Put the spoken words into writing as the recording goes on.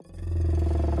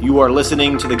You are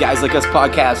listening to the Guys Like Us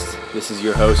podcast. This is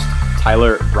your host,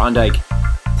 Tyler Brondike.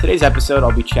 Today's episode,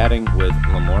 I'll be chatting with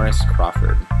Lamorris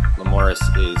Crawford. Lamorris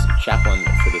is chaplain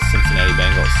for the Cincinnati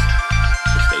Bengals.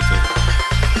 So stay tuned.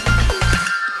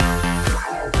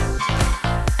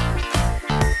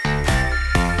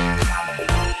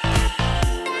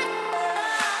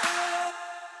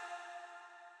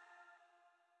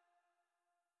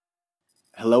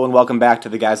 Hello and welcome back to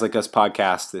the Guys Like Us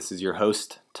podcast. This is your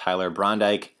host, Tyler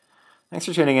Brondike. Thanks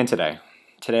for tuning in today.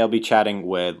 Today I'll be chatting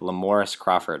with Lamorris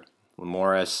Crawford.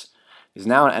 Lamorris is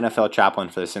now an NFL chaplain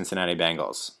for the Cincinnati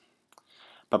Bengals.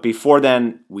 But before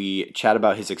then, we chat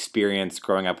about his experience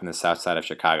growing up in the south side of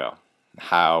Chicago,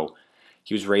 how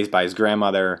he was raised by his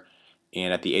grandmother,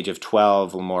 and at the age of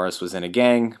 12, Lamorris was in a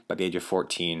gang, but at the age of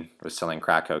 14, was selling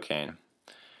crack cocaine.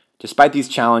 Despite these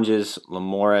challenges,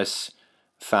 Lamorris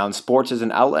found sports as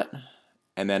an outlet,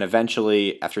 and then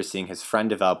eventually, after seeing his friend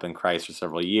develop in Christ for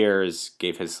several years,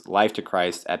 gave his life to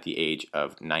Christ at the age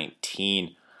of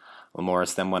 19.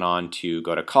 Lamorris then went on to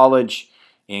go to college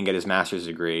and get his master's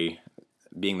degree,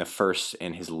 being the first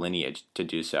in his lineage to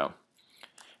do so.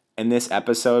 In this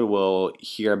episode, we'll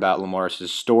hear about Lamorris'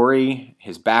 story,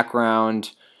 his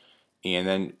background, and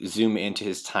then zoom into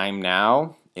his time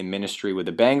now in ministry with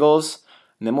the Bengals.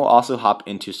 And then we'll also hop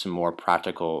into some more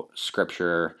practical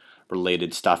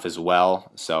scripture-related stuff as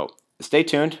well. So stay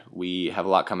tuned. We have a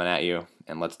lot coming at you.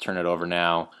 And let's turn it over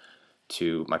now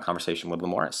to my conversation with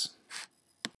Lamorris.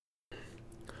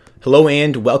 Hello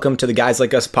and welcome to the Guys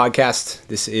Like Us podcast.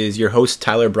 This is your host,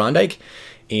 Tyler Brondike.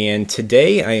 And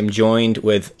today I am joined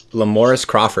with Lamorris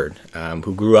Crawford,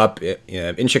 who grew up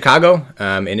in Chicago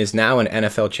and is now an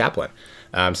NFL chaplain.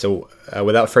 So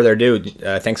without further ado,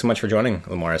 thanks so much for joining,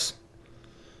 Lamorris.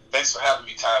 Thanks for having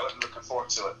me, Tyler. I'm looking forward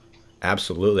to it.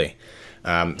 Absolutely.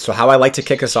 So how I like to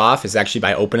kick us off is actually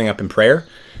by opening up in prayer.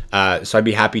 So I'd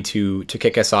be happy to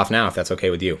kick us off now, if that's okay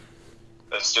with you.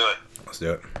 Let's do it. Let's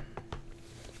do it.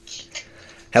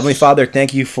 Heavenly Father,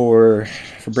 thank you for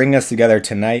bringing us together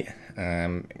tonight.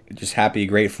 Just happy,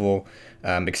 grateful,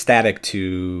 ecstatic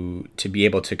to be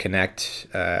able to connect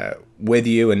with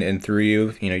you and through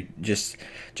you. You know, just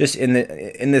in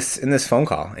this phone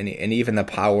call, and even the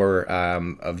power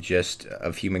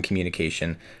of human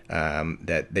communication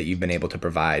that you've been able to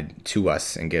provide to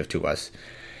us and give to us.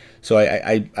 So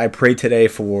I pray today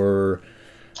for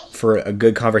a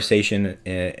good conversation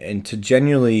and to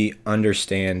genuinely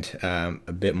understand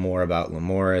a bit more about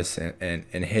Lamorris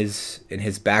and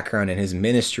his background and his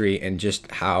ministry, and just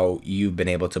how you've been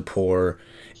able to pour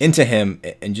into him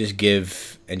and just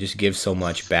give so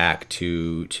much back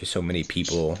to so many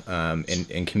people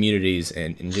in communities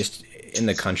and just in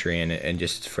the country and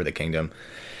just for the kingdom.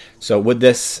 So with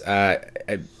this, I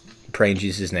pray in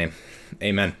Jesus' name,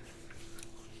 amen.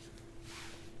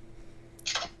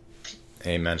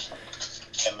 Amen.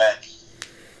 Amen.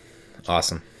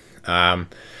 Awesome.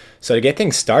 So to get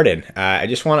things started, I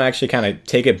just want to actually kind of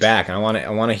take it back, and I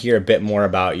want to hear a bit more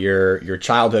about your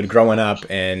childhood growing up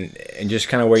and just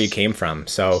kind of where you came from.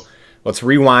 So let's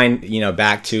rewind,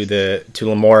 back to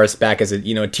Lamorris back as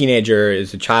a teenager,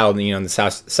 as a child, in the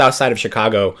south side of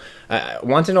Chicago. I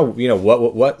want to know,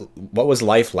 what was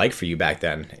life like for you back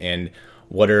then, and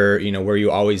were you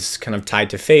always kind of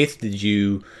tied to faith? Did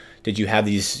you have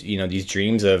these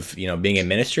dreams of being in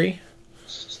ministry?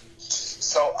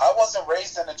 So I wasn't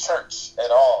raised in the church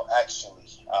at all,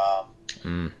 actually.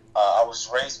 I was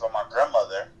raised by my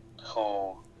grandmother,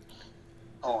 who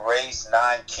raised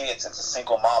 9 kids as a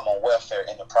single mom on welfare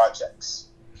in the projects.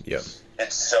 Yep.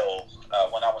 And so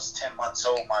when I was 10 months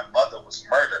old, my mother was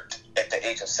murdered at the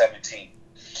age of 17.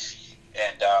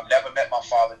 And never met my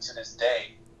father to this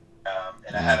day.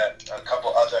 And I had a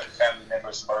couple other family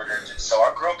members murdered. And so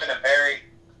I grew up in a very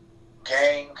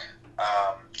gang,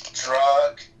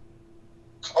 drug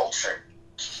culture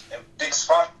and big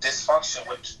dysfunction,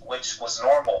 which was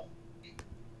normal.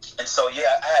 And so,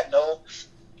 I had no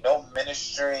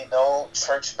ministry, no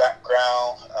church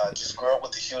background. Just grew up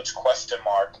with a huge question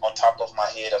mark on top of my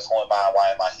head of who am I and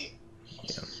why am I here?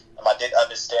 Yeah. I didn't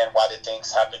understand why the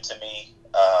things happened to me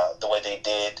the way they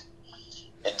did.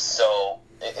 And so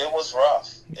it was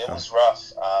rough. It was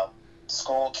rough.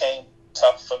 School came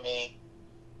tough for me.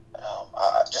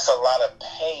 Just a lot of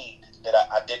pain that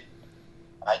I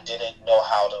didn't know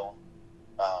how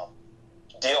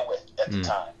to deal with at the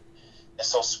time. And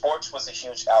so sports was a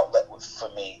huge outlet for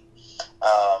me.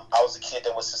 I was a kid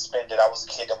that was suspended. I was a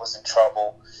kid that was in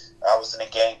trouble. I was in a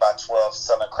gang by 12,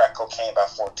 selling crack cocaine by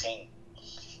 14.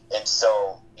 And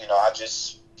so, I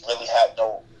just really had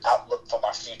no outlook for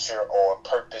my future or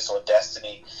purpose or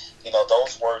destiny.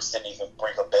 Those words didn't even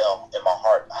ring a bell in my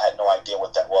heart. I had no idea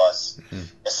what that was. And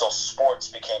And so sports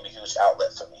became a huge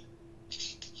outlet for me.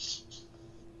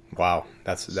 Wow,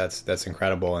 that's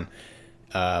incredible,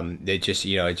 and it just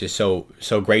it's just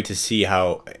so great to see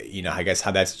how I guess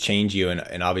how that's changed you,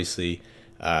 and obviously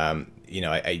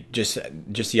I just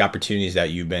the opportunities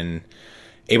that you've been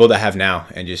able to have now,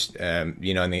 and just and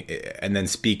then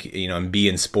speak and be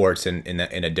in sports in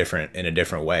a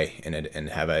different way, and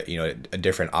have a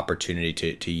different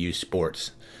opportunity to use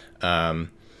sports.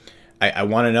 I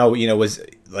want to know, was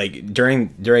like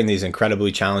during these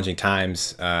incredibly challenging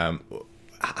times,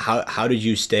 how did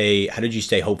you stay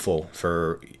hopeful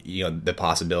for the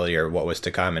possibility or what was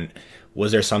to come, and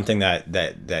was there something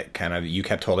that kind of you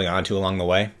kept holding on to along the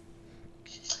way?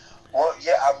 Well,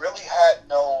 yeah, I really had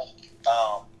no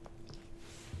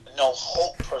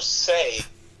hope per se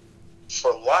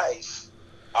for life.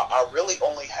 I really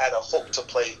only had a hope to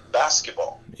play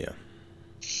basketball. Yeah.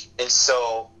 And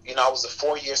so, I was a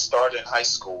 4-year starter in high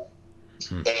school,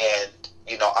 and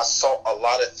I saw a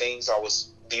lot of things. I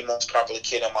was the most popular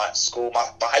kid in my school. My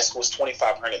high school was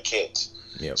 2,500 kids.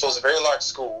 Yep. So it was a very large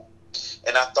school.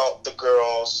 And I thought the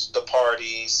girls, the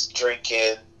parties,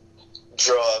 drinking,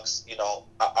 drugs,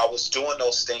 I was doing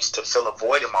those things to fill a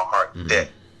void in my heart, that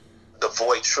the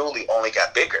void truly only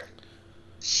got bigger.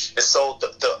 And so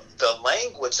the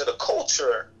language of the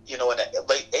culture, in the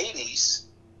late 80s,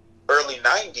 early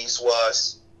 90s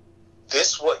was,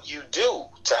 this what you do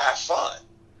to have fun.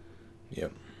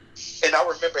 Yep. And I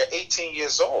remember at 18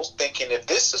 years old thinking, if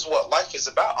this is what life is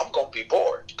about, I'm going to be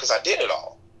bored, because I did it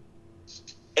all.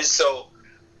 And so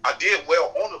I did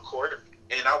well on the court,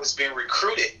 and I was being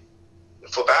recruited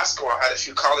for basketball. I had a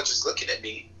few colleges looking at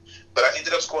me, but I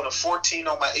ended up scoring a 14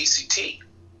 on my ACT.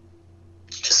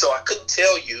 So I couldn't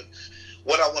tell you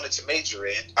what I wanted to major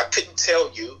in. I couldn't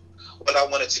tell you what I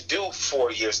wanted to do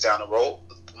 4 years down the road.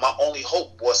 My only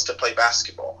hope was to play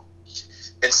basketball.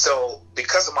 And so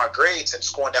because of my grades and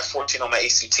scoring that 14 on my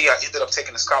ACT, I ended up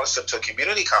taking a scholarship to a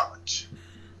community college.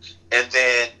 And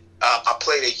then I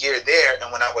played a year there,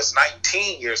 and when I was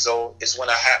 19 years old is when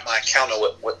I had my encounter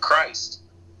with Christ.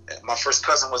 My first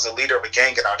cousin was a leader of a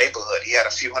gang in our neighborhood. He had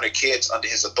a few hundred kids under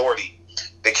his authority.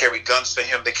 They carried guns for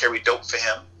him. They carried dope for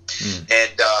him.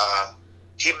 And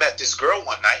he met this girl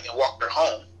one night and walked her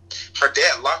home. Her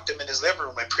dad locked him in his living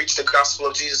room and preached the gospel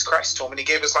of Jesus Christ to him, and he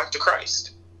gave his life to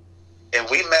Christ. And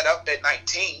we met up at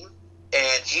 19,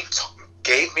 and he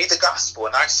gave me the gospel,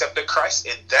 and I accepted Christ,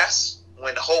 and that's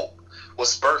when hope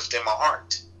was birthed in my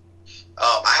heart.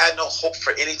 I had no hope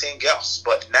for anything else,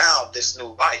 but now this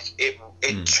new life, it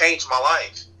changed my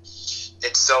life.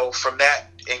 And so from that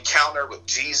encounter with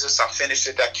Jesus, I finished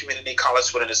at that community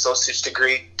college with an associate's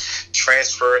degree,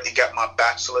 transferred and got my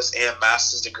bachelor's and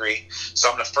master's degree.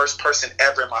 So I'm the first person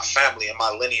ever in my family, in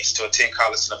my lineage, to attend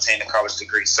college and obtain a college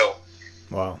degree. So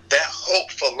wow, that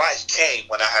hope for life came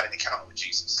when I had an encounter with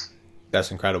Jesus. That's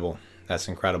incredible.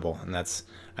 And that's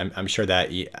I'm sure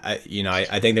that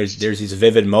I think there's these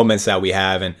vivid moments that we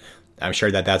have, and I'm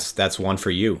sure that's one for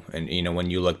you. And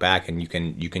when you look back and you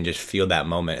can just feel that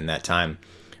moment in that time.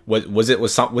 Was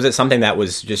it something that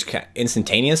was just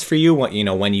instantaneous for you when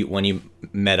you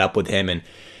met up with him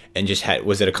and just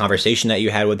was it a conversation that you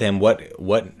had with him? What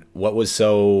was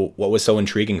so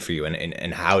intriguing for you,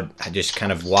 and how just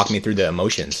kind of walk me through the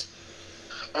emotions?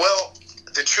 Well,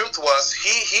 the truth was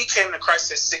he came to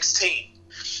Christ at 16.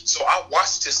 So I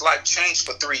watched his life change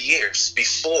for 3 years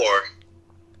before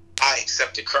I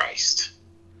accepted Christ.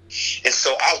 And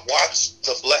so I watched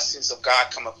the blessings of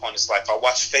God come upon his life. I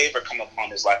watched favor come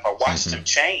upon his life. I watched him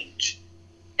change.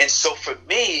 And so for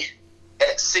me,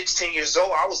 at 16 years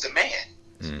old, I was the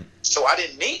man. So I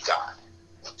didn't need God.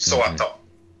 So I thought.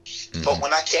 But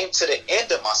when I came to the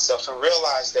end of myself and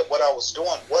realized that what I was doing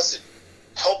wasn't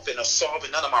helping or solving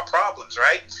none of my problems,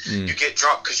 right? You get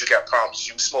drunk because you got problems.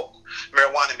 You smoke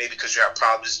marijuana maybe because you have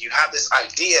problems. You have this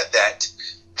idea that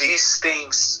these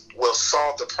things will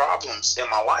solve the problems in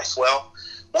my life. Well,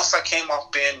 once I came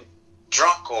off being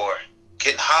drunk or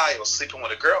getting high or sleeping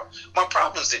with a girl, my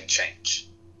problems didn't change.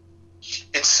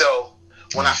 And so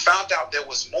when I found out there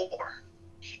was more,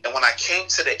 and when I came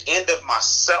to the end of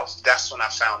myself, that's when I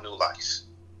found new life.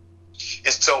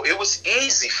 And so it was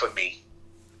easy for me,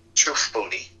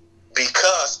 truthfully,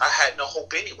 because I had no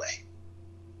hope anyway.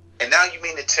 And now you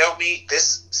mean to tell me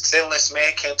this sinless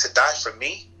man came to die for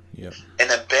me? Yep. An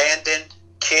abandoned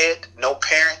kid, no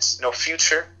parents, no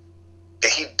future, that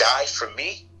he died for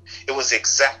me? It was the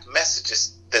exact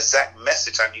message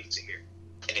I needed to hear,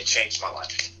 and it changed my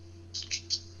life.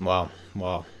 Wow.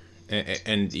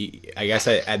 And I guess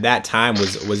at that time,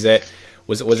 was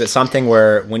it something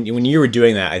where when you were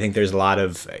doing that, I think there's a lot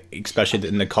of, especially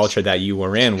in the culture that you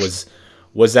were in, was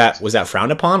Was that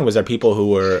frowned upon? Was there people who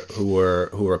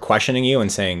were questioning you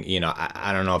and saying,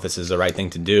 I don't know if this is the right thing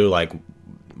to do? Like,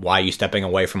 why are you stepping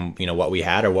away from, what we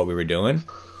had or what we were doing?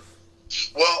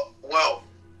 Well,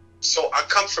 so I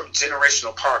come from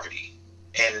generational poverty,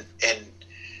 and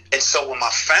so when my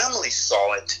family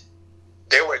saw it,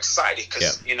 they were excited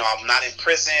because I'm not in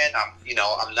prison.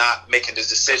 I'm not making the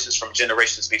decisions from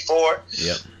generations before.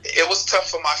 Yeah. It was tough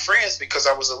for my friends because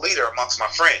I was a leader amongst my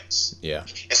friends. Yeah.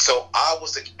 And so I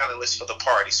was the catalyst for the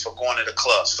parties, for going to the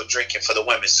clubs, for drinking, for the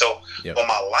women. So when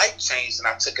my life changed and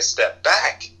I took a step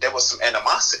back, there was some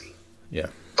animosity. Yeah.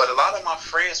 But a lot of my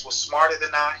friends were smarter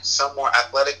than I, some more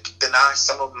athletic than I,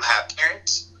 some of them had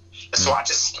parents. And so I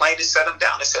just plainly set them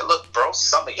down and said, look, bro,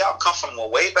 some of y'all come from a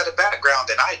way better background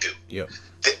than I do. Yep.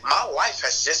 My life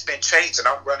has just been changed and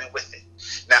I'm running with it.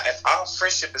 Now, if our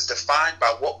friendship is defined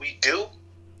by what we do,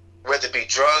 whether it be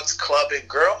drugs, clubbing,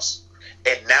 girls,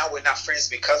 and now we're not friends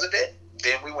because of it,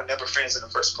 then we were never friends in the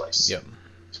first place. Yep.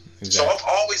 Exactly. So I've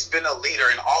always been a leader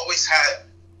and always had,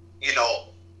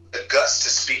 the guts to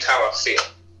speak how I feel.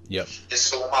 Yep. And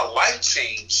so when my life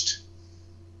changed,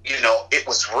 it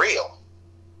was real.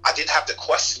 I didn't have to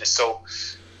question it. So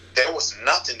there was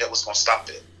nothing that was going to stop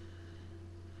it.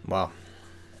 Wow.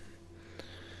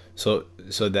 So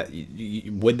that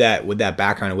with that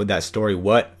background, with that story,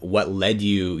 what led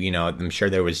you? I'm sure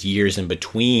there was years in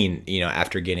between.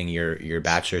 After getting your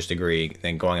bachelor's degree,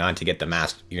 then going on to get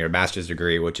your master's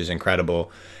degree, which is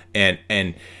incredible, and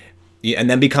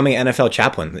then becoming an NFL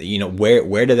chaplain.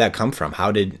 Where did that come from?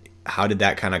 How did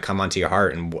that kind of come onto your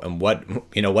heart, and what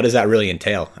what does that really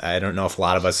entail? I don't know if a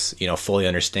lot of us fully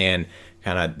understand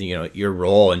kind of your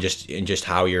role and just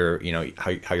how you're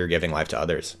how you're giving life to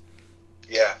others.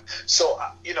 Yeah. So,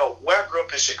 where I grew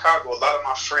up in Chicago, a lot of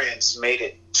my friends made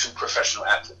it to professional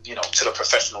athlete, to the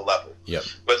professional level. Yep.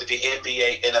 Whether it be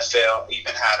NBA, NFL,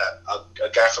 even had a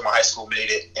guy from my high school made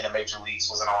it in the major leagues,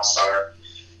 was an all-star.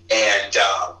 And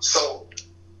so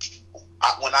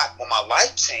when my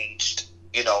life changed,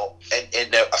 and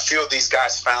a few of these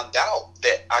guys found out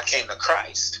that I came to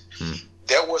Christ,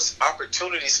 there was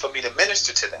opportunities for me to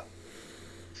minister to them.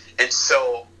 And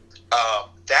so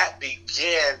that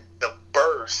began the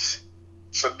birth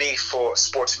for me for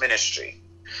sports ministry.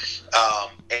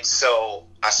 And so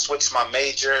I switched my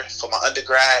major for my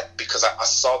undergrad because I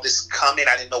saw this coming.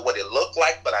 I didn't know what it looked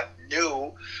like, but I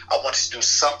knew I wanted to do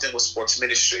something with sports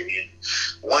ministry. And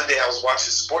one day I was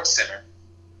watching SportsCenter,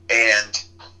 and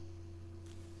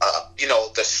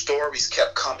the stories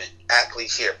kept coming.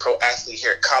 Athlete here, pro athlete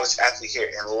here, college athlete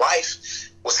here, and life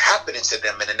was happening to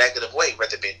them in a negative way,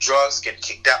 whether it be drugs, getting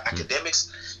kicked out,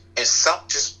 academics. And something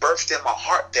just birthed in my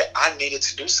heart that I needed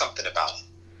to do something about it.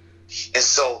 And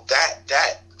so that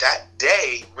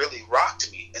day really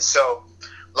rocked me. And so,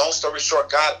 long story short,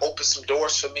 God opened some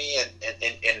doors for me. And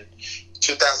in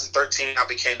 2013, I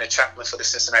became the chaplain for the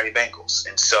Cincinnati Bengals.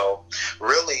 And so,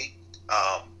 really,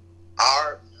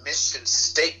 our mission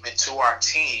statement to our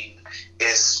team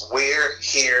is we're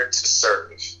here to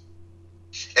serve.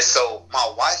 And so,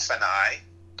 my wife and I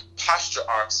posture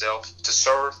ourselves to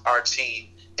serve our team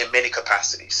in many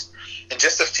capacities. In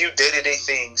just a few day-to-day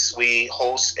things, we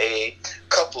host a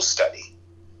couple study.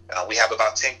 We have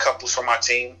about 10 couples from our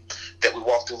team that we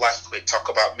walk through life with, talk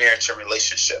about marriage and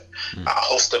relationship. I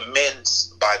host a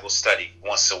men's Bible study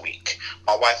once a week.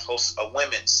 My wife hosts a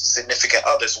women's significant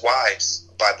others' wives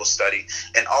Bible study,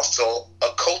 and also a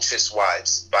coach's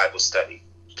wives Bible study.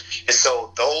 And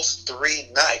so those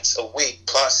 3 nights a week,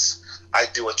 plus I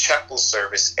do a chapel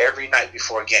service every night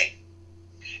before a game.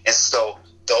 And so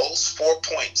those 4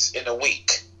 points in a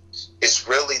week is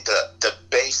really the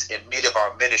base and meat of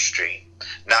our ministry,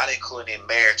 not including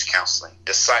marriage counseling,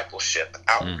 discipleship,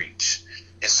 outreach.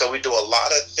 And so we do a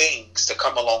lot of things to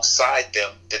come alongside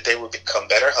them that they will become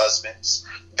better husbands,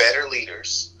 better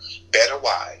leaders, better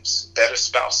wives, better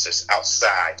spouses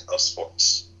outside of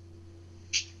sports.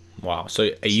 Wow. So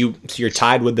you're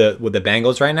tied with the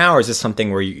Bengals right now, or is this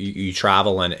something where you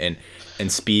travel and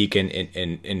speak and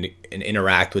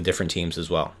interact with different teams as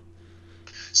well?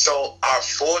 So our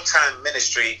full-time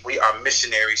ministry, we are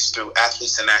missionaries through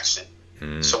Athletes in Action.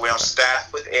 So we're on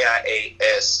staff with AIA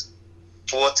as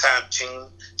full-time team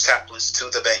chaplains to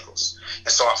the Bengals. And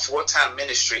so our full-time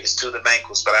ministry is to the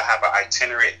Bengals, but I have an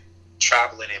itinerant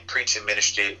traveling and preaching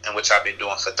ministry in which I've been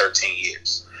doing for 13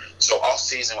 years. So all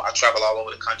season, I travel all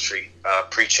over the country,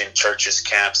 preaching churches,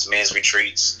 camps, men's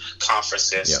retreats,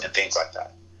 conferences, and things like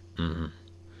that. Mm-hmm.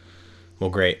 Well,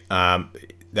 great.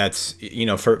 That's,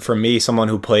 for me, someone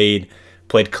who played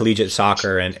played collegiate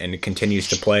soccer and continues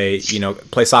to play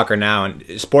soccer now.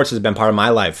 And sports has been part of my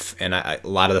life. And a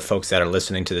lot of the folks that are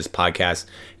listening to this podcast,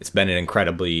 it's been an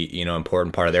incredibly,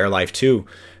 important part of their life too.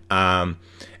 And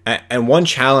one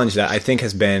challenge that I think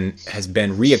has been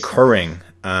reoccurring,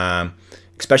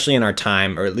 especially in our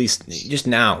time, or at least just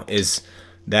now, is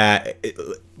that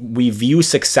we view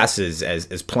successes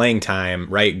as playing time,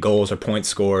 right? Goals or points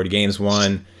scored, games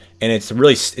won, and it's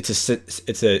a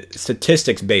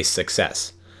statistics based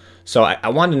success. So I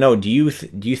wanted to know, do you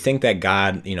think that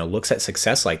God looks at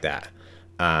success like that,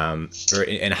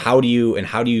 and how do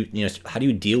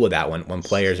you deal with that when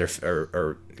players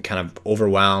are kind of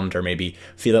overwhelmed or maybe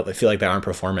feel like they aren't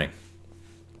performing?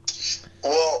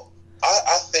 Well,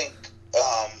 I think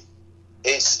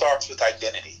it starts with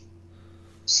identity.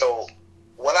 So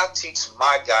what I teach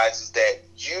my guys is that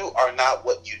you are not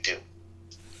what you do.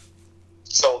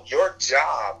 So your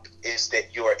job is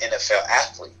that you're an NFL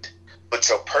athlete, but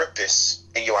your purpose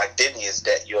and your identity is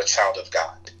that you're a child of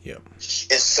God. Yeah.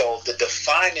 And so the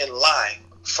defining line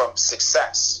from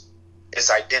success is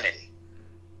identity.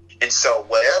 And so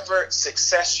whatever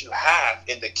success you have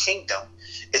in the kingdom,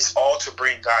 it's all to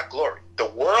bring God glory. The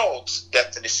world's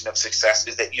definition of success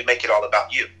is that you make it all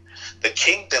about you. The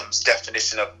kingdom's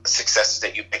definition of success is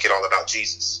that you make it all about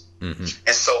Jesus. Mm-hmm.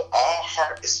 And so our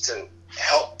heart is to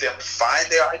help them find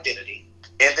their identity,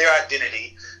 in their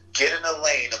identity, get in the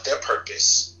lane of their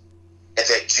purpose, and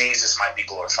that Jesus might be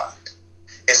glorified.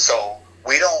 And so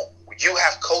you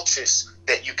have coaches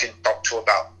that you can talk to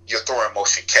about your throwing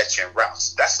motion, catching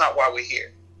routes. That's not why we're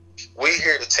here. We're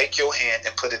here to take your hand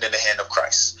and put it in the hand of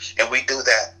Christ. And we do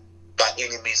that by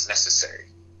any means necessary.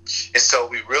 And so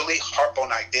we really harp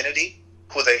on identity,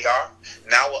 who they are.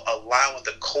 Now we're allowing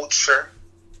the culture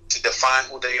to define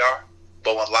who they are,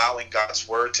 but allowing God's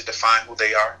word to define who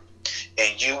they are.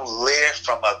 And you live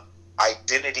from an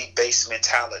identity-based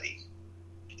mentality.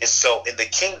 And so in the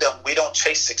kingdom, we don't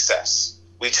chase success.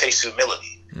 We chase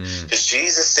humility. Because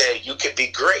Jesus said you can be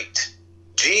great.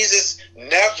 Jesus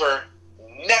never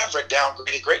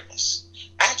downgraded greatness.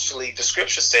 Actually, the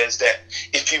scripture says that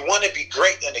if you want to be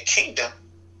great in the kingdom,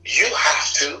 you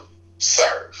have to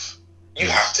serve. You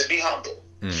have to be humble.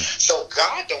 So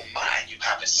God don't mind you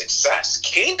having success.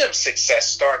 Kingdom success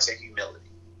starts in humility.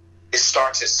 It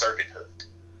starts at servanthood.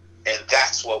 And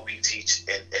that's what we teach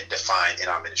and define in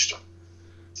our ministry.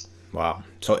 Wow.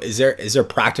 So is there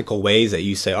practical ways that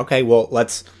you say, okay, well,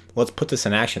 let's put this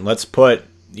in action. Let's put,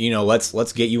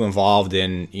 let's get you involved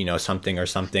in, something, or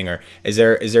is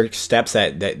there steps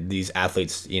that these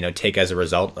athletes, take as a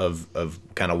result of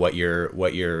kind of what you're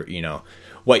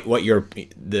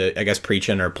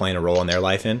preaching or playing a role in their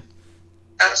life in?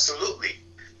 Absolutely.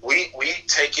 We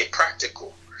take it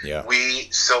practical. Yeah. We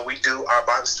do our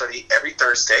Bible study every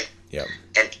Thursday. Yeah.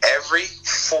 And every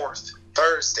fourth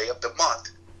Thursday of the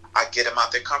month, I get them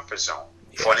out their comfort zone.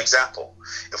 Yeah. For an example,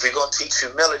 if we're going to teach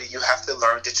humility, you have to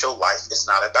learn that your life is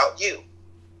not about you.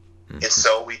 Mm-hmm. And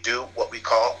so we do what we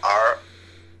call our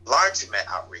laundromat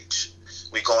outreach.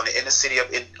 We go in the inner city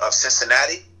of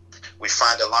Cincinnati. We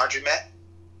find a laundromat,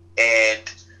 and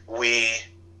we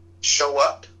show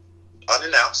up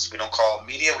unannounced. We don't call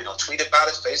media. We don't tweet about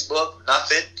it, Facebook,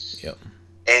 nothing. Yep.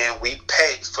 And we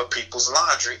pay for people's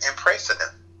laundry and pray for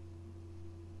them.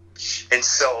 And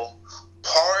so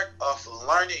part of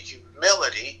learning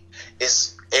humility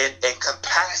is and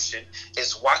compassion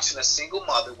is watching a single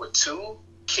mother with 2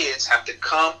 kids have to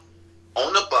come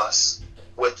on a bus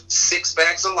with 6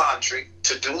 bags of laundry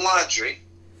to do laundry,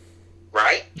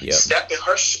 right? Yep. Step in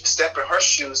her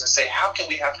shoes and say, how can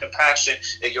we have compassion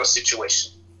in your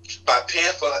situation? By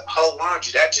paying for her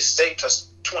laundry, that just saved us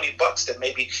 $20 that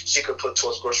maybe she could put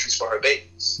towards groceries for her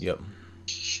babies. Yep.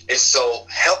 And so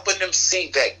helping them see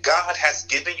that God has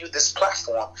given you this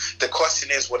platform, the question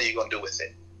is, what are you going to do with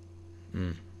it?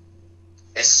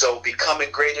 And so becoming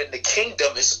greater in the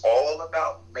kingdom is all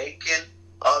about making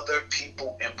other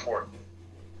people important.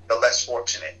 The less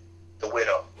fortunate, the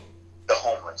widow, the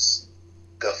homeless,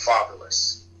 the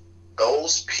fatherless.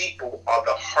 Those people are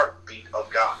the heartbeat of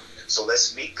God. So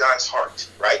let's meet God's heart,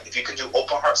 right? If you could do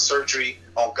open heart surgery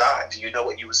on God, do you know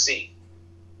what you would see?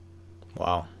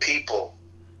 Wow. People.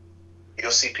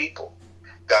 You'll see people.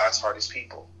 God's heart is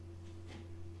people.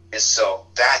 And so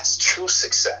that's true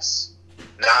success.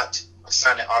 Not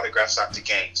signing autographs after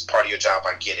games. Part of your job,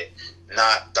 I get it.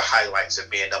 Not the highlights of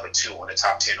being number 2 on the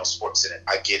top 10 on SportsCenter.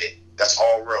 I get it. That's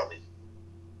all worldly.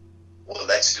 Well,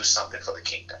 let's do something for the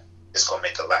kingdom. It's going to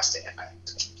make a lasting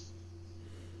impact.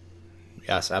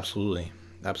 Yes, absolutely.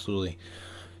 Absolutely.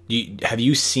 Have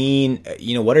you seen,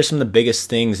 what are some of the biggest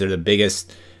things that are the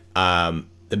biggest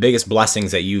biggest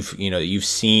blessings that you've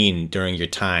seen during your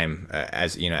time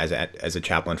as a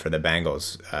chaplain for the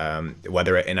Bengals,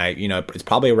 it's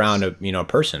probably around a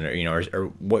person, or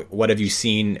what have you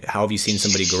seen? How have you seen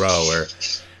somebody grow, or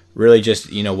really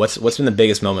just what's been the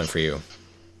biggest moment for you?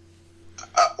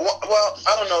 Well,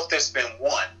 I don't know if there's been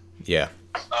one. Yeah.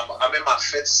 I'm in my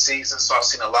 5th season, so I've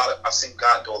seen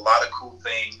God do a lot of cool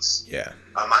things. Yeah.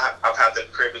 I've had the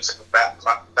privilege of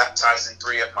baptizing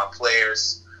 3 of my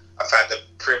players. I've had the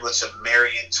privilege of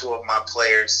marrying 2 of my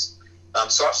players.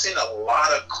 So I've seen a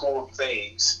lot of cool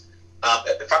things.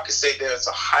 If I could say there's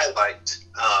a highlight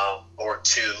or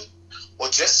two,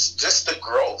 well, just the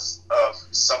growth of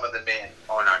some of the men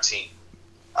on our team.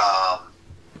 I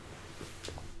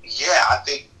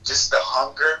think just the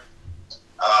hunger.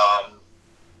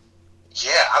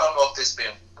 I don't know if there's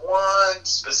been one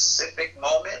specific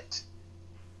moment,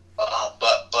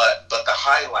 but the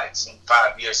highlights in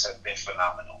 5 years have been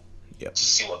phenomenal. Yep. To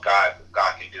see what God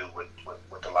can do with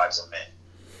the lives of men.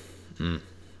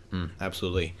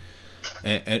 Absolutely.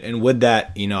 And with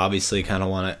that, obviously, kind of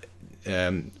want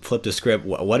to flip the script.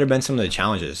 What have been some of the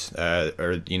challenges,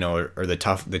 or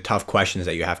the tough questions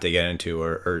that you have to get into,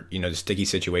 or the sticky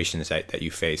situations that you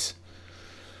face?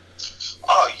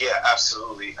 Oh yeah,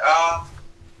 absolutely. I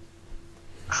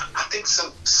think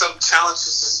some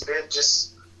challenges has been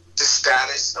just the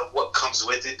status of what comes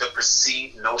with it, the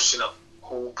perceived notion of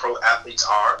who pro athletes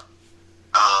are.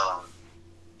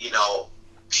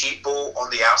 People on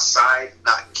the outside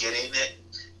not getting it.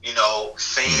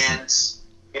 Fans,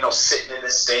 sitting in the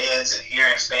stands and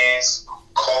hearing fans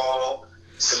call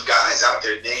some guys out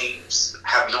their names,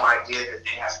 have no idea that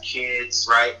they have kids,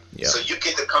 right? Yeah. So you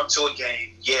get to come to a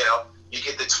game, yell, you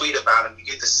get to tweet about them, you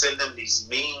get to send them these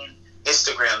mean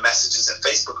Instagram messages and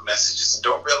Facebook messages, and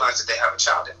don't realize that they have a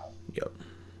child at home. Yep.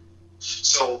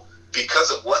 So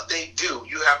because of what they do,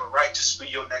 you have a right to spew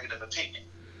your negative opinion.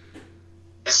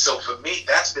 And so for me,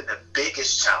 that's been the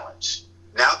biggest challenge.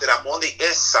 Now that I'm on the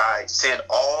inside, saying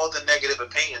all the negative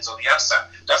opinions on the outside,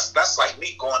 that's like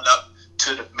me going up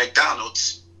to the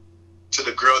McDonald's, to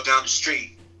the girl down the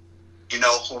street, who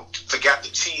forgot the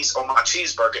cheese on my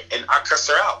cheeseburger, and I cuss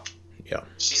her out. Yeah.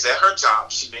 She's at her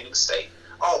job. She made a mistake.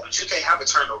 Oh, but you can't have a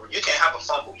turnover. You can't have a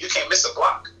fumble. You can't miss a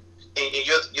block. And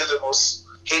you're the most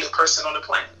hated person on the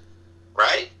planet,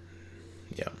 right?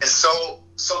 Yeah. And so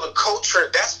the culture,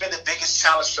 that's been the biggest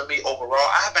challenge for me overall.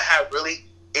 I haven't had really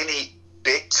any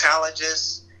big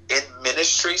challenges in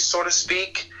ministry, so to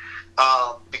speak,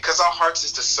 because our hearts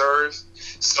is to serve.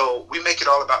 So we make it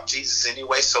all about Jesus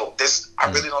anyway. So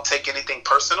I really don't take anything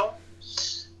personal.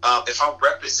 If I'm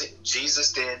representing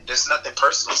Jesus, then there's nothing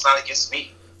personal. It's not against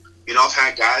me. I've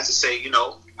had guys that say, I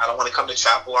don't want to come to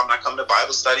chapel. I'm not coming to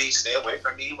Bible study. Stay away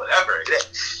from me, whatever.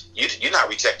 You're not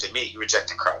rejecting me. You're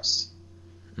rejecting Christ.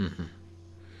 Mm-hmm.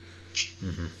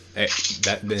 Mm-hmm.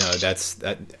 That's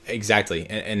that exactly.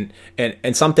 And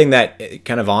something that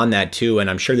kind of on that too, and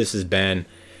I'm sure this has been,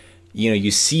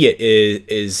 you see it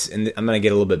is, and I'm going to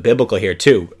get a little bit biblical here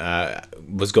too.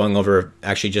 Was going over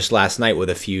actually just last night with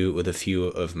a few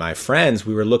of my friends.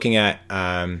 We were looking at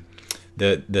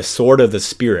the sword of the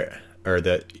Spirit, or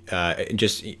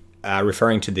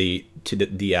referring to the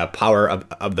power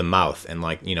of the mouth, and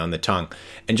and the tongue,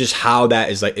 and just how that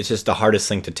is it's just the hardest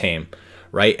thing to tame,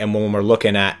 right? And when we're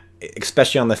looking at,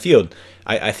 especially on the field,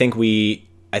 I think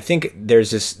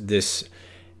there's this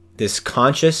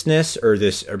consciousness, or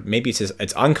maybe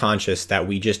it's unconscious, that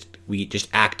we just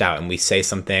act out and we say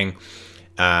something,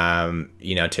 to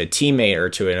a teammate or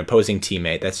to an opposing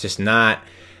teammate that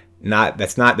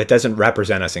doesn't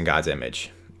represent us in God's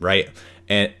image, right?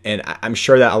 And I'm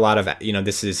sure that a lot of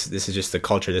this is just the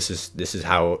culture. This is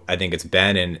how I think it's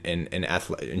been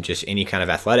in just any kind of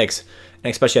athletics,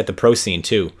 and especially at the pro scene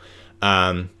too.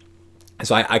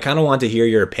 So I kind of want to hear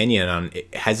your opinion on,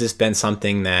 has this been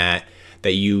something that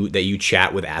you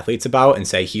chat with athletes about and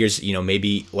say, here's,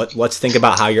 maybe let's think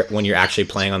about how when you're actually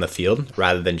playing on the field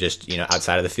rather than just,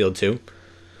 outside of the field too?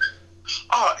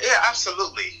 Oh yeah,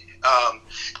 absolutely.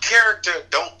 Character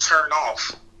don't turn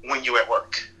off when you're at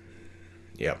work.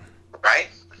 Yeah. Right?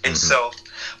 And so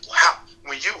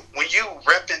when you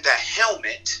repping that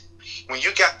helmet, when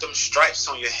you got them stripes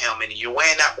on your helmet and you're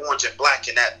wearing that orange and black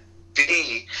and that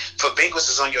B for Bengals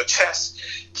is on your chest,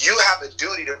 you have a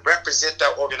duty to represent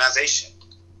that organization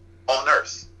on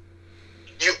earth.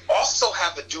 You also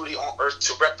have a duty on earth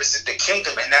to represent the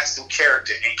kingdom, and that's through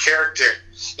character. And character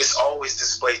is always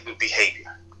displayed with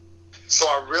behavior. So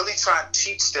I really try and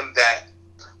teach them that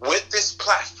with this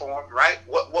platform, right?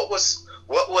 What was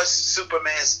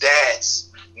Superman's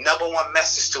dad's number one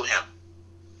message to him?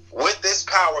 With this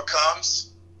power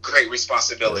comes great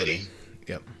responsibility.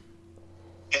 Yep.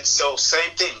 And so,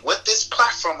 same thing. With this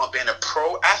platform of being a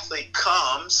pro athlete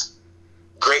comes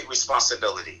great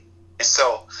responsibility. And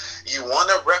so, you want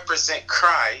to represent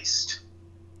Christ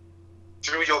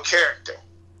through your character.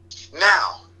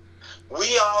 Now,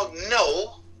 we all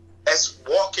know as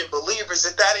walking believers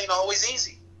that ain't always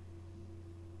easy.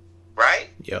 Right?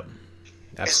 Yep.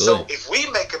 Absolutely. And so, if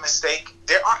we make a mistake,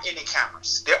 there aren't any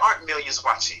cameras. There aren't millions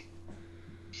watching.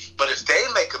 But if they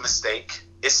make a mistake,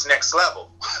 it's next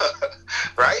level.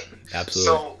 Right?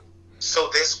 Absolutely. So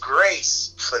there's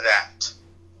grace for that.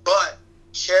 But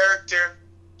character,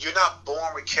 you're not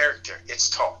born with character. It's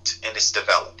taught and it's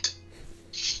developed.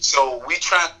 So we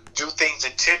try to do things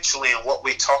intentionally in what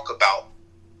we talk about.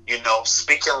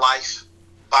 Speaking life,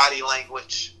 body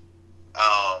language,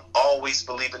 always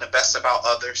believing the best about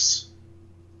others,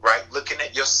 right? Looking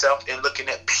at yourself and looking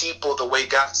at people the way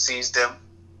God sees them.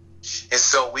 And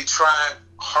so we try and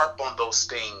harp on those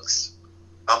things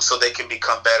so they can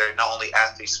become better, not only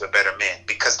athletes, but better men,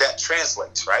 because that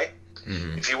translates, right?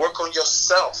 Mm-hmm. If you work on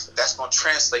yourself, that's going to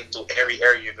translate through every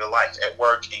area of your life, at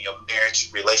work, in your marriage,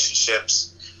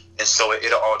 relationships, and so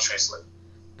it'll all translate.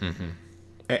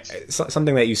 Mm-hmm.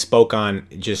 Something that you spoke on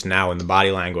just now in the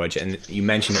body language, and you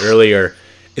mentioned earlier,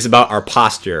 is about our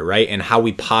posture, right? And how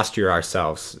we posture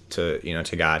ourselves to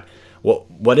God.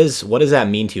 What does that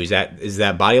mean to you? Is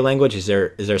that body language? Is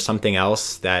there something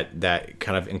else that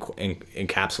kind of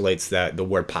encapsulates the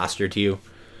word posture to you?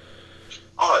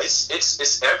 Oh,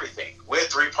 it's everything. We're a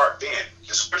three-part being.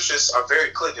 The scriptures are very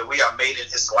clear that we are made in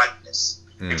His likeness.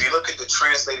 If you look at the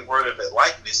translated word of it,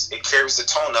 likeness, it carries the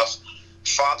tone of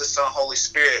Father, Son, Holy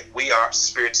Spirit. We are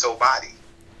spirit, soul, body.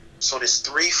 So this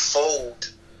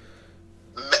threefold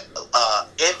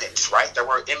image, right? That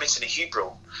word image in the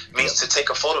Hebrew means to take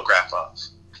a photograph of.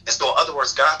 And so, in other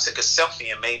words, God took a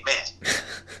selfie and made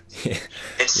man.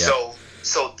 And so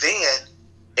then,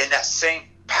 in that same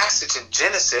passage in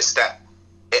Genesis, that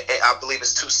I believe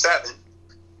it's 2:7,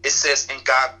 it says, and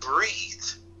God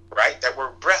breathed, right? That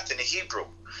word breath in the Hebrew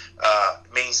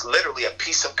means literally a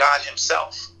piece of God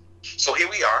Himself. So here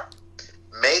we are,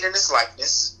 made in His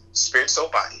likeness, spirit, soul,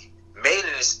 body, made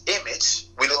in His image.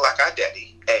 We look like our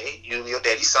daddy, A. You, your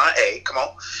daddy's son, A. Come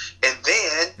on. And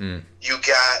then you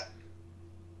got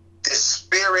the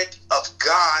Spirit of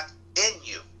God in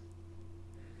you.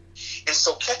 And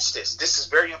so catch this. This is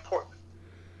very important.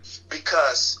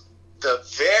 Because the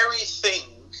very thing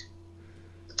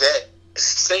that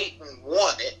Satan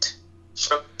wanted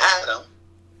from Adam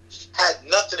had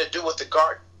nothing to do with the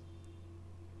garden.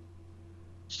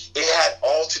 It had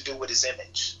all to do with his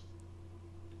image.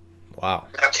 Wow.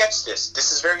 Now catch this.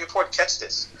 This is very important. Catch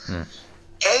this.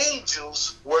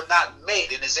 Angels were not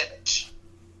made in His image.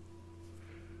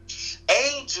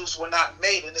 Angels were not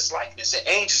made in His likeness. And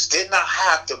angels did not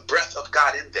have the breath of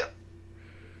God in them.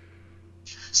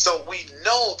 So we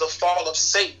know the fall of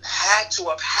Satan had to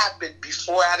have happened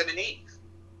before Adam and Eve.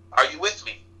 Are you with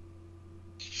me?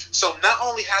 So not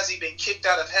only has he been kicked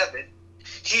out of heaven,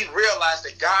 he realized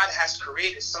that God has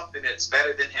created something that's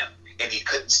better than him, and he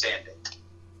couldn't stand it.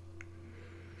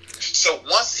 So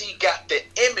once he got the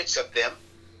image of them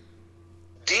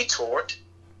detoured,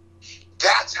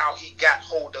 that's how he got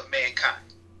hold of mankind.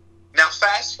 Now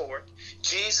fast forward,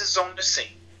 Jesus on the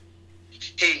scene.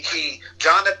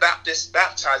 John the Baptist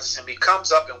baptizes him. He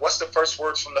comes up, and what's the first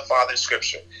words from the Father in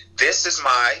Scripture? This is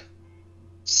my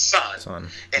son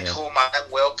in whom I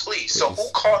am well pleased. So who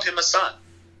called him a son?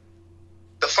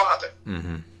 The Father.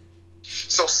 Mm-hmm.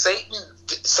 So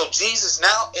Jesus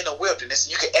now in a wilderness.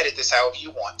 You can edit this however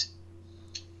you want.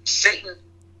 Satan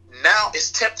now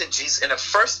is tempting Jesus, and the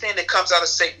first thing that comes out of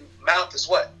Satan's mouth is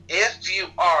what? If you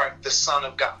are the Son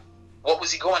of God. What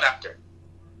was he going after?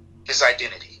 His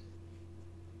identity.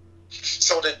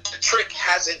 So the trick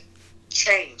hasn't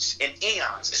changed in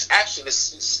eons. It's actually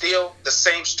still the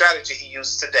same strategy he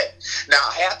uses today. Now,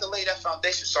 I have to lay that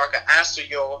foundation so I can answer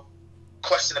your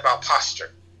question about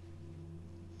posture.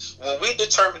 When we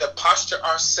determine to posture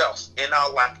ourselves in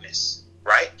our likeness,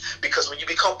 right? Because when you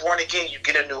become born again, you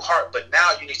get a new heart, but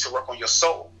now you need to work on your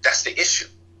soul. That's the issue.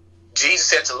 Jesus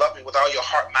said to love me with all your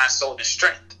heart, mind, soul, and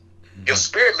strength. Your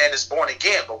spirit man is born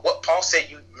again, but what Paul said,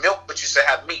 you milk, but you still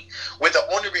have meat. We're the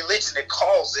only religion that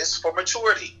calls this for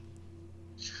maturity.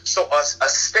 So a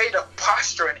state of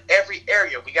posture in every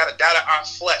area. We got to die to our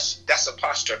flesh. That's a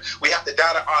posture. We have to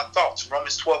die to our thoughts.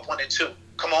 Romans 12:1-2.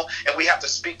 Come on. And we have to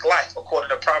speak life according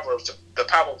to Proverbs. The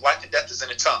power of life and death is in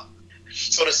the tongue.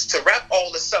 So to wrap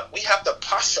all this up, we have to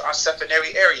posture ourselves in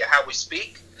every area. How we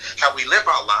speak, how we live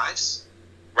our lives,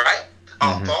 right?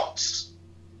 Our thoughts.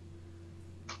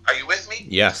 Are you with me?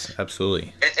 Yes,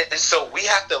 absolutely. And so we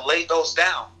have to lay those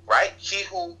down, right? He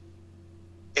who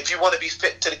If you want to be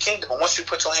fit to the kingdom, and once you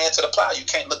put your hand to the plow, you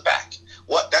can't look back.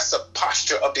 What? That's a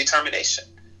posture of determination.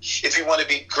 If you want to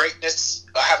be greatness,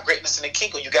 or have greatness in the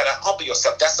kingdom, you got to humble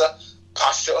yourself. That's a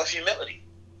posture of humility.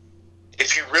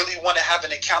 If you really want to have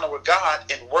an encounter with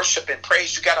God in worship and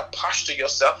praise, you got to posture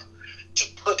yourself to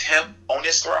put him on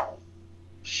his throne.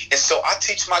 And so I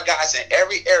teach my guys in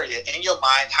every area in your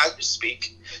mind, how you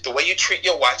speak, the way you treat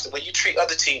your wife, the way you treat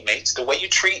other teammates, the way you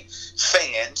treat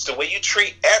fans, the way you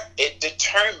treat it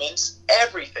determines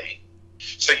everything.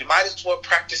 So you might as well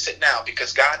practice it now,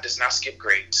 because God does not skip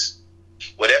grades.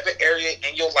 Whatever area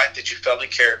in your life that you fell in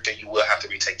character, you will have to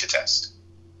retake the test.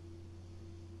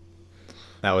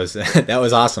 That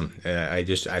was awesome. I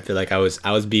feel like I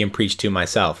was being preached to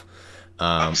myself.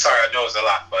 I'm sorry, I know it's a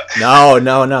lot, but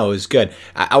no, it was good.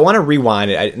 I want to rewind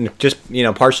it, just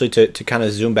partially to kind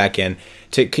of zoom back in.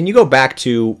 Can you go back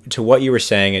to what you were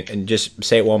saying and just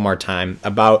say it one more time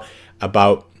about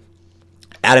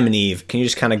Adam and Eve? Can you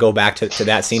just kind of go back to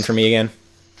that scene for me again?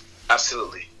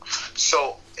 Absolutely.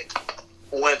 So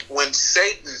when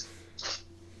Satan,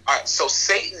 all right, so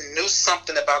Satan knew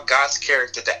something about God's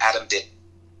character that Adam didn't.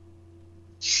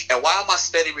 And why am I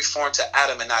steady referring to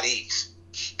Adam and not Eve?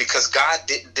 Because God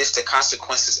didn't dish the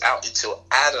consequences out until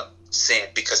Adam sinned,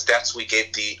 because that's what we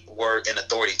gave the word and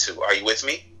authority to. Are you with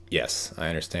me? Yes, I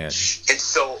understand. And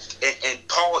so, and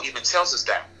Paul even tells us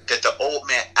that the old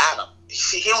man Adam,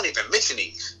 he don't even mention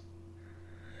Eve.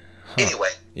 Huh. Anyway.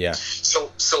 Yeah.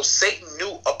 So Satan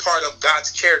knew a part of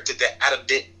God's character that Adam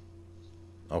didn't.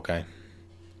 Okay.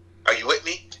 Are you with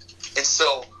me? And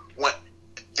so when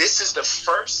this is the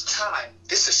first time,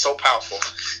 this is so powerful.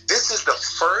 This is the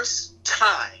first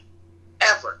time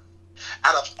ever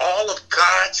out of all of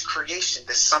God's creation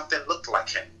that something looked like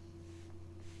him.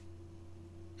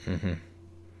 Mm-hmm.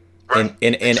 Right?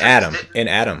 In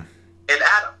Adam,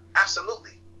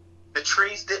 absolutely. The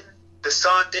trees didn't, the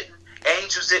sun didn't,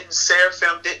 angels didn't,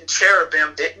 seraphim didn't,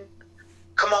 cherubim didn't.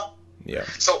 Come on. Yeah.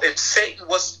 So if Satan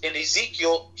was in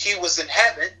Ezekiel, he was in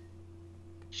heaven.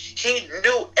 He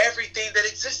knew everything that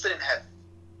existed in heaven.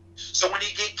 So when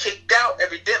he get kicked out,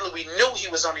 evidently we knew he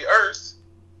was on the earth.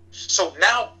 So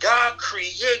now God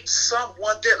creates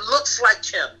someone that looks like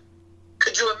him.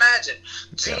 Could you imagine?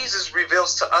 Yeah. Jesus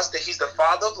reveals to us that he's the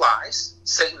father of lies.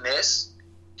 Satan is.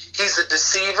 He's a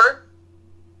deceiver.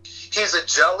 He's a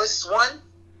jealous one.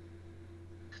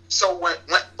 So when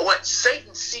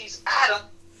Satan sees Adam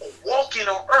walking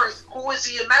on earth, who is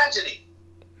he imagining?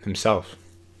 Himself.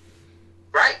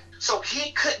 Right? So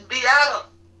he couldn't be Adam.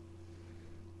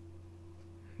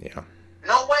 Yeah.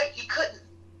 No way, he couldn't.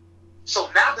 So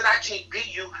now that I can't be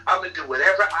you, I'm going to do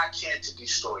whatever I can to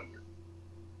destroy you.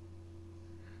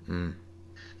 Mm.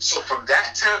 So from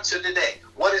that time to today,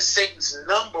 what is Satan's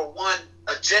number one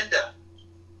agenda?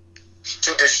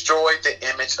 To destroy the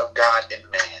image of God in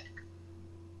man.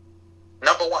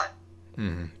 Number one.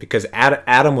 Mm-hmm. Because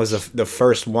Adam was the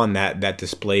first one that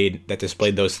displayed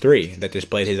those three, that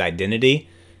displayed his identity,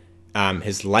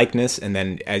 his likeness, and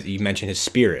then, as you mentioned, his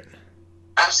spirit.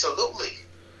 Absolutely.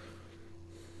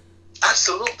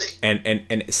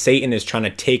 And Satan is trying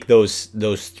to take those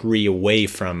three away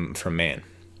from man.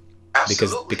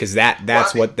 Absolutely. Because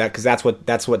that's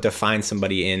what defines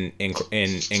somebody in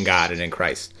God and in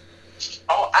Christ.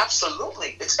 Oh,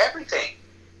 absolutely. It's everything.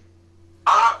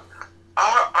 Our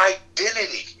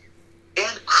identity in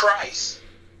Christ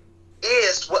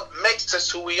is what makes us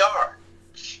who we are.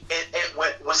 And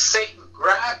when Satan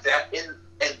grabbed that,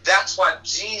 and that's why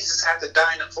Jesus had to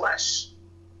die in the flesh.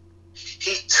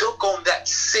 He took on that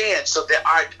sin so that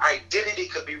our identity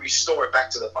could be restored back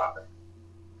to the Father.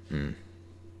 Wow.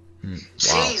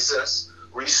 Jesus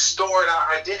restored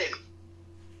our identity.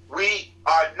 We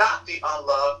are not the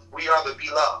unloved. We are the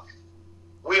beloved.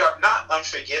 We are not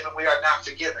unforgiven. We are not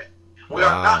forgiven. We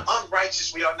are not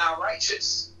unrighteous. We are not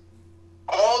righteous.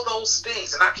 All those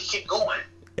things, and I can keep going,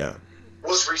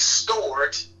 was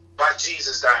restored by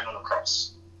Jesus dying on the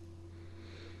cross.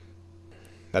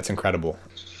 That's incredible.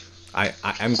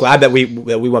 I'm glad that we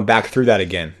went back through that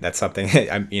again. That's something,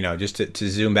 just to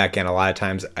zoom back in. A lot of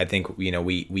times I think, we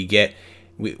get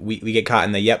caught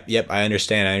in the yep, I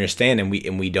understand, and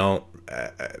we don't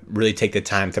really take the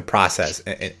time to process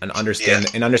and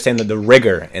understand the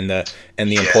rigor and the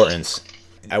importance.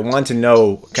 I want to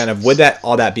know, kind of, with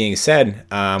all that being said,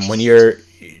 when you're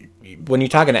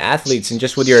talking to athletes and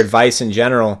just with your advice in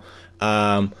general,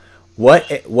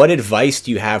 what advice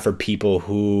do you have for people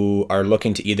who are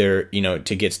looking to either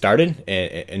to get started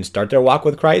and start their walk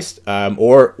with Christ,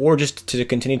 or just to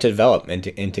continue to develop and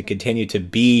to continue to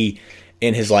be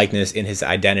in His likeness, in His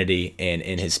identity, and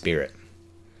in His Spirit?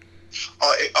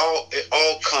 It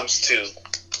all comes to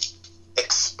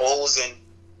exposing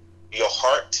your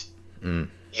heart, Mm.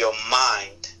 your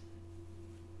mind,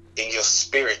 and your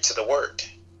spirit to the word.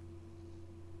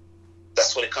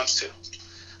 That's what it comes to.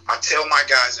 I tell my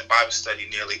guys in Bible study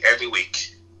nearly every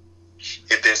week,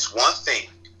 if there's one thing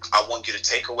I want you to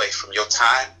take away from your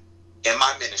time in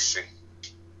my ministry,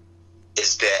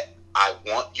 is that I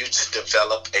want you to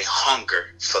develop a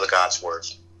hunger for the God's word.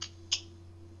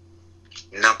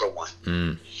 Number one.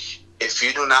 Mm. If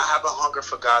you do not have a hunger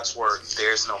for God's word,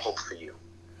 there's no hope for you.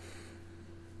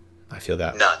 I feel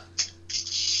that. None.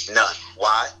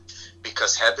 Why?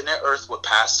 Because heaven and earth will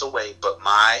pass away, but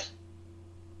my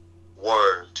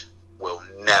word will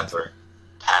never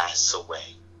pass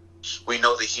away. We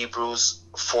know that Hebrews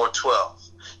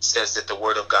 4:12 says that the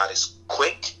word of God is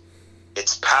quick,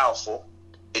 it's powerful,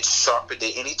 it's sharper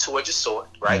than any two-edged sword,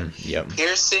 right? Yep.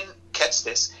 Piercing, catch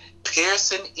this,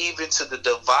 piercing even to the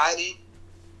dividing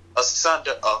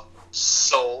asunder of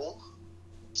soul,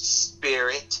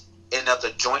 spirit, and of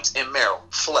the joints and marrow,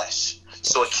 flesh.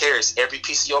 So it carries every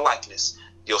piece of your likeness,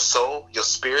 your soul, your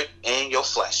spirit, and your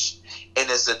flesh, and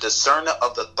is a discerner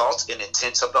of the thoughts and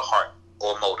intents of the heart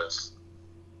or motive.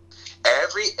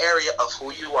 Every area of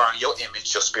who you are in your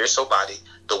image, your spirit, soul, body,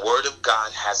 the word of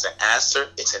God has an answer.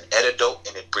 It's an antidote,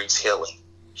 and it brings healing.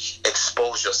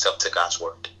 Expose yourself to God's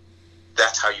word.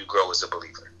 That's how you grow as a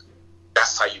believer.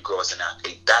 That's how you grow as an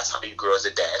athlete. That's how you grow as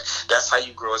a dad. That's how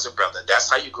you grow as a brother. That's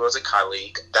how you grow as a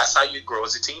colleague. That's how you grow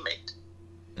as a teammate.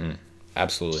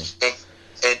 Absolutely.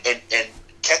 And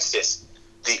catch this.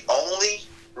 The only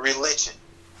religion,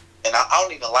 and I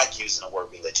don't even like using the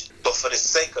word religion, but for the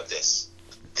sake of this,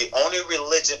 the only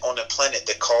religion on the planet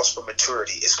that calls for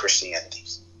maturity is Christianity.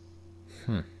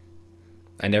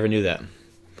 I never knew that.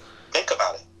 Think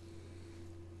about it.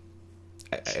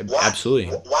 Absolutely.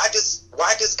 Why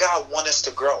does God want us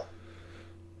to grow?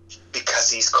 Because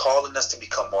he's calling us to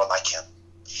become more like him.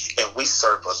 And we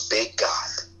serve a big God.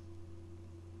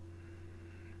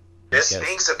 There's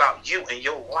things about you and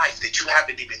your life that you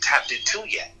haven't even tapped into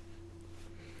yet.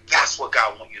 That's what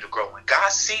God wants you to grow. When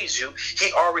God sees you,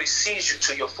 he already sees you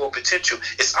to your full potential.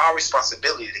 It's our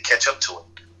responsibility to catch up to it.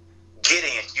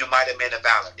 Gideon, you might have been a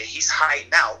valor. And he's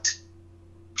hiding out.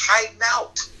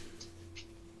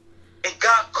 And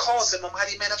God calls him a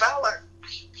mighty man of valor.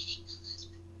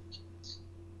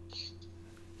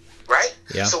 Right?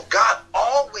 Yeah. So God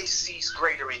always sees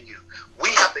greater in you. We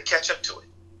have to catch up to it.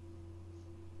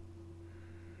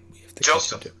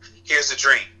 Joseph, here's a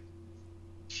dream.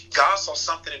 God saw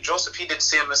something in Joseph he didn't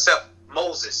see him himself.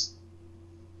 Moses.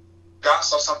 God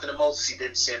saw something in Moses he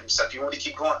didn't see in himself. You want to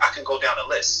keep going? I can go down the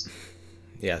list.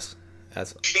 Yes.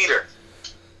 Peter.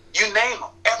 You name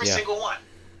them. Every single one.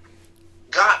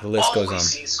 God always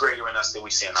sees greater in us than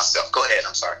we see in ourselves. Go ahead.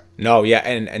 I'm sorry. No, yeah,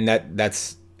 and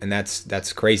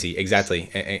that's crazy. Exactly.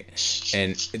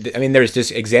 And I mean, there's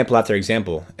just example after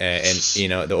example, and you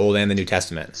know, the Old and the New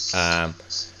Testament.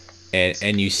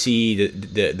 And you see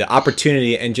the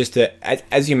opportunity, and just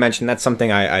as you mentioned, that's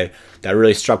something I that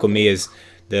really struck with me is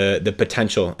the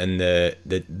potential and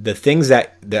the things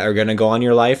that are going to go on in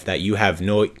your life that you have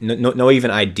no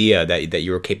even idea that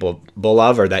you were capable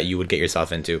of or that you would get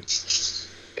yourself into.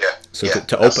 Yeah. So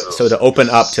to open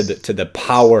up to the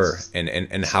power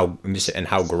and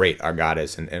how great our God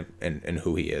is and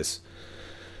who he is.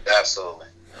 Absolutely.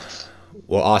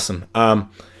 Well, awesome.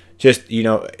 Just, you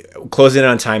know, closing in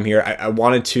on time here, I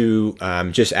wanted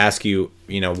to just ask you,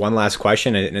 you know, one last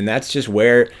question, and that's just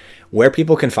where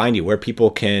people can find you, where people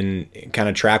can kind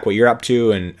of track what you're up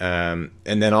to, and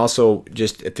then also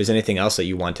just if there's anything else that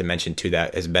you want to mention too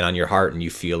that has been on your heart and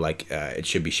you feel like it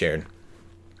should be shared.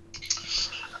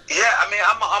 Yeah, I mean,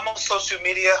 I'm on social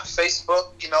media,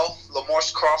 Facebook, you know,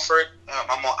 Lamorse Crawford.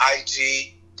 I'm on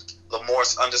IG,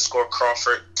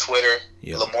 Lamorse_Crawford, Twitter,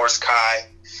 yep. Lamorse Kai.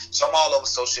 So I'm all over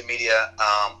social media.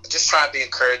 Just trying to be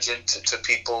encouraging to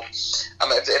people. I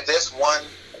mean, if there's one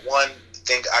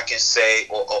thing I can say,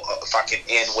 or if I can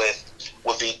end with,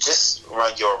 would be just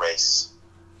run your race.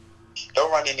 Don't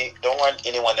run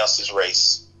anyone else's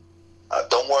race.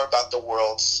 Don't worry about the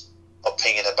world's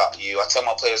opinion about you. I tell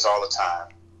my players all the time,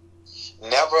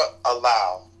 never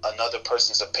allow another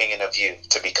person's opinion of you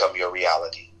to become your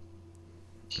reality.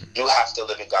 You have to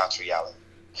live in God's reality.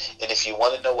 And if you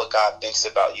want to know what God thinks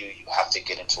about you, you have to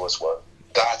get into his word.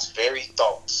 God's very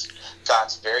thoughts,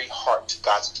 God's very heart,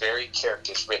 God's very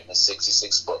character is written in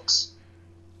 66 books.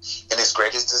 And his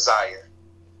greatest desire,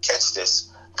 catch this,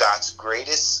 God's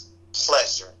greatest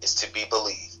pleasure is to be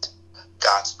believed.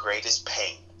 God's greatest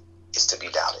pain is to be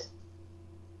doubted.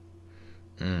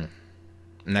 And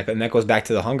that goes back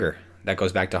to the hunger. That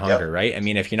goes back to hunger, yep. Right? I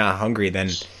mean, if you're not hungry, then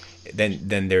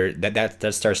there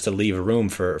that starts to leave room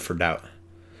for doubt.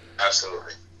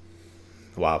 Absolutely.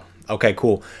 Wow. Okay,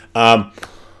 cool.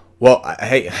 Well,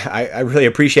 hey, I really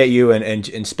appreciate you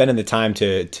and spending the time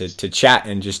to chat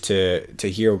and just to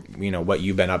hear, what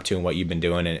you've been up to and what you've been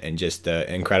doing and just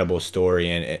the incredible story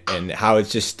and how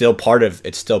it's just still part of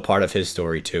his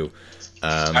story too.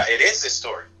 It is his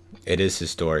story. It is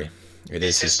his story.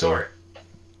 It's his story.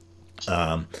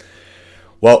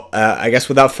 Well, I guess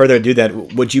without further ado,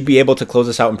 then, would you be able to close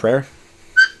us out in prayer?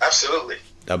 Absolutely.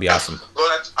 That'd be awesome.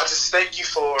 Lord, I just thank you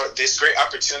for this great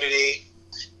opportunity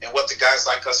and what the Guys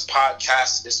Like Us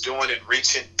podcast is doing and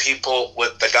reaching people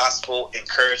with the gospel,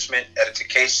 encouragement,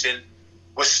 edification,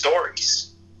 with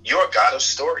stories. You're a God of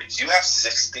stories. You have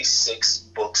 66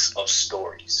 books of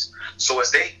stories. So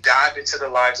as they dive into the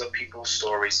lives of people's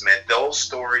stories, man, those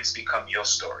stories become your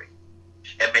story.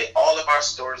 And may all of our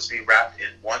stories be wrapped in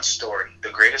one story, the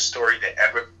greatest story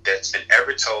that's been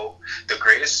ever told, the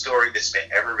greatest story that's been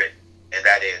ever written, and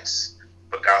that is,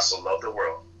 for God so loved the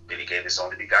world that he gave his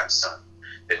only begotten Son,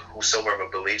 that whosoever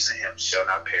believes in him shall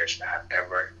not perish but have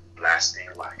everlasting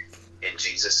life. In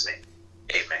Jesus' name,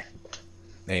 amen.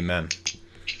 Amen.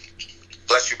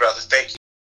 Bless you, brother. Thank you.